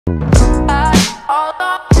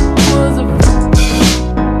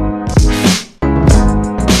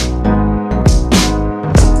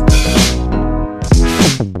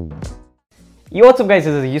Yo, what's up guys,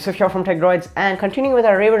 this is Yusuf here from TechDroids, and continuing with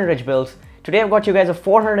our Raven Ridge builds, today I've got you guys a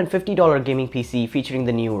 $450 gaming PC featuring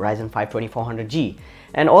the new Ryzen 5 2400G.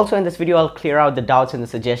 And also in this video I'll clear out the doubts and the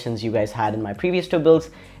suggestions you guys had in my previous two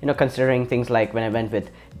builds, considering things like when I went with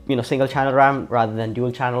single channel RAM rather than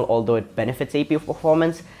dual channel, although it benefits APU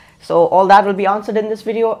performance. So all that will be answered in this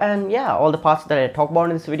video, and yeah, all the parts that I talk about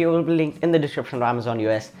in this video will be linked in the description of Amazon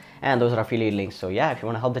US, and those are affiliate links. So yeah, if you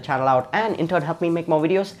want to help the channel out and in turn help me make more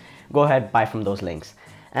videos, go ahead, buy from those links.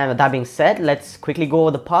 And with that being said, let's quickly go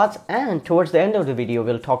over the parts, and towards the end of the video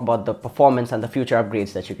we'll talk about the performance and the future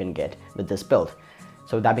upgrades that you can get with this build.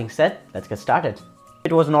 So with that being said, let's get started.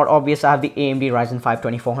 It was not obvious I have the AMD Ryzen 5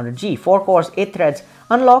 2400G, 4 cores, 8 threads,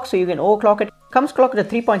 unlocked so you can overclock it. Comes clocked at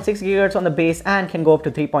 3.6 GHz on the base and can go up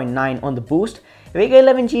to 3.9 on the boost. Vega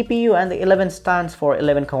 11 GPU, and the 11 stands for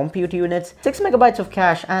 11 compute units, 6 MB of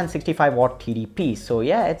cache and 65 watt TDP. So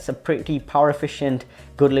yeah, it's a pretty power efficient,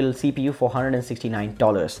 good little CPU for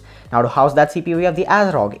 $169. Now to house that CPU, we have the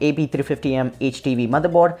ASRock AB350M HTV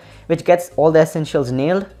motherboard, which gets all the essentials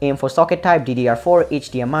nailed. Aim for socket type, DDR4,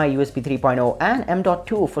 HDMI, USB 3.0 and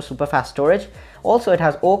M.2 for super fast storage. Also, it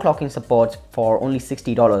has overclocking support for only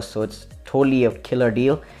 $60, so it's totally a killer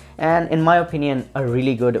deal. And in my opinion, a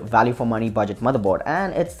really good value for money budget motherboard,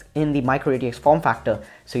 and it's in the micro ATX form factor,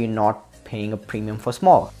 so you're not paying a premium for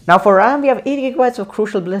small. Now for RAM, we have 8 GB of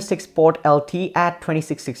Crucial Ballistics Port LT at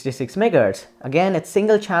 2666 MHz. Again, it's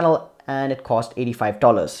single channel and it cost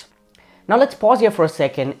 $85. Now let's pause here for a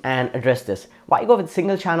second and address this. Why go with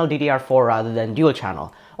single channel DDR4 rather than dual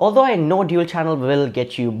channel? Although I know dual channel will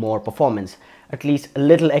get you more performance, at least a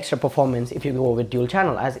little extra performance if you go with dual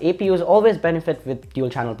channel, as APUs always benefit with dual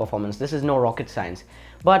channel performance. This is no rocket science.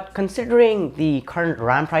 But considering the current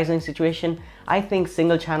RAM pricing situation, I think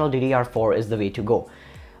single channel DDR4 is the way to go.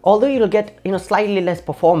 Although you'll get slightly less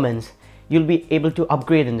performance, you'll be able to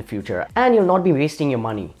upgrade in the future and you'll not be wasting your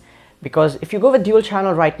money. Because if you go with dual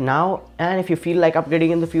channel right now, and if you feel like upgrading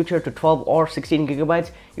in the future to 12 or 16 GB,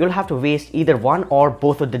 you'll have to waste either one or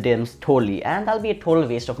both of the DIMMs totally, and that'll be a total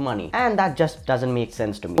waste of money, and that just doesn't make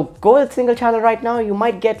sense to me. So go with single channel right now. You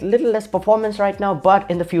might get little less performance right now, but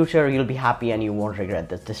in the future you'll be happy and you won't regret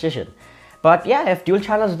this decision. But yeah, if dual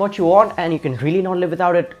channel is what you want and you can really not live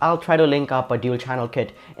without it, I'll try to link up a dual channel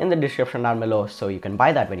kit in the description down below so you can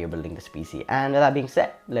buy that when you're building this PC. And with that being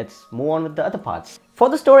said, let's move on with the other parts. For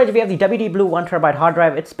the storage, we have the WD Blue 1TB hard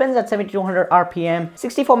drive. It spins at 7200 RPM,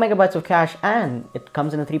 64 MB of cache, and it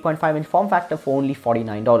comes in a 3.5-inch form factor for only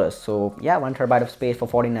 $49. So yeah, 1 TB of space for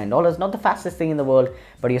 $49. Not the fastest thing in the world,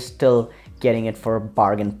 but you're still getting it for a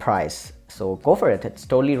bargain price. So go for it. It's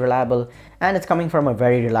totally reliable and it's coming from a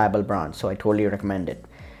very reliable brand, so I totally recommend it.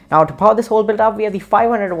 Now to power this whole build up, we have the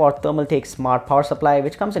 500 watt Thermaltake smart power supply,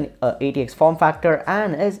 which comes in ATX form factor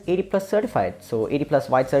and is 80+ certified, so 80+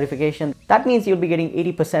 white certification. That means you'll be getting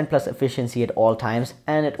 80% plus efficiency at all times,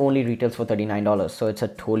 and it only retails for $39, so it's a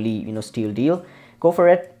totally steal deal. Go for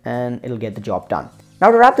it and it'll get the job done. Now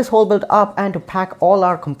to wrap this whole build up and to pack all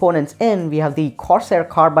our components in, we have the Corsair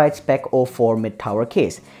Carbide Spec 04 mid-tower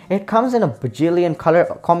case. It comes in a bajillion color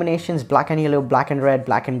combinations, black and yellow, black and red,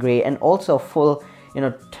 black and gray, and also full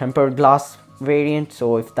tempered glass variant.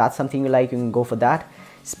 So if that's something you like, you can go for that.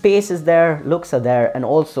 Space is there, looks are there, and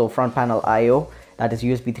also front panel IO, that is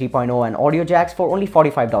USB 3.0 and audio jacks for only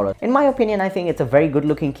 $45. In my opinion, I think it's a very good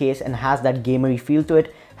looking case and has that gamery feel to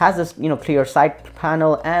it. Has this clear side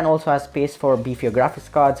panel and also has space for beefier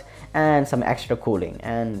graphics cards and some extra cooling,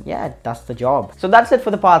 and yeah, it does the job. So that's it for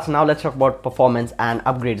the parts. Now let's talk about performance and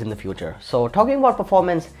upgrades in the future. So talking about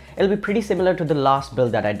performance, it'll be pretty similar to the last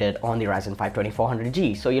build that I did on the Ryzen 5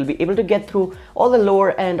 2400G. So you'll be able to get through all the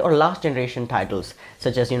lower end or last generation titles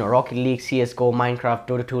such as Rocket League, CSGO, Minecraft,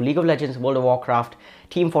 Dota 2, League of Legends, World of Warcraft,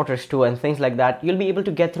 Team Fortress 2 and things like that. You'll be able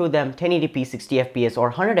to get through them 1080p, 60 FPS or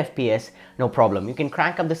 100 FPS, no problem. You can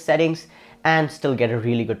crank up the settings and still get a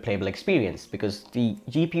really good playable experience because the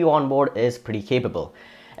GPU on board is pretty capable.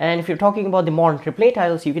 And if you're talking about the modern AAA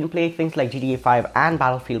titles, you can play things like GTA 5 and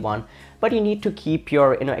Battlefield 1, but you need to keep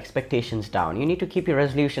your expectations down. You need to keep your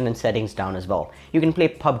resolution and settings down as well. You can play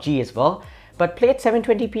PUBG as well, but play at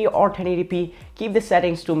 720p or 1080p. Keep the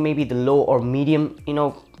settings to maybe the low or medium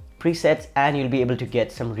presets, and you'll be able to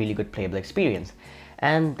get some really good playable experience.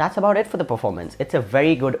 And that's about it for the performance. It's a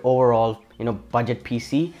very good overall budget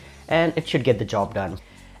PC, and it should get the job done.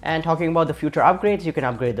 And talking about the future upgrades, you can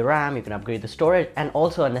upgrade the RAM, you can upgrade the storage, and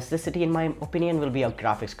also a necessity in my opinion will be a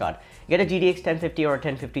graphics card. Get a GTX 1050 or a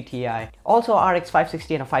 1050 Ti. Also RX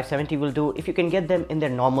 560 and a 570 will do. If you can get them in their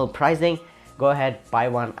normal pricing, go ahead, buy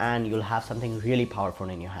one, and you'll have something really powerful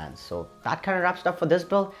in your hands. So that kind of wraps it up for this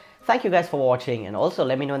build. Thank you guys for watching, and also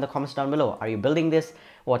let me know in the comments down below, are you building this?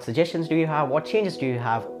 What suggestions do you have? What changes do you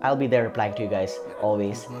have? I'll be there replying to you guys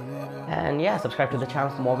always. And yeah, subscribe to the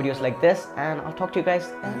channel for more videos like this, and I'll talk to you guys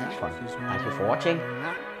in the next one. Thank you for watching,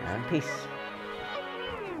 and peace.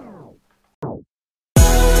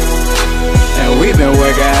 And we've been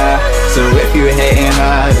working hard, so if you hating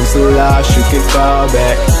hard, it's a loss, you can fall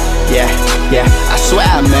back. Yeah, I swear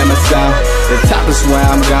I remember some. The top is where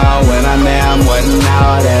I'm going, when I'm there, I'm wanting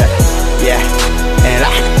all that. Yeah, and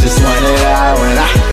I just want it all when I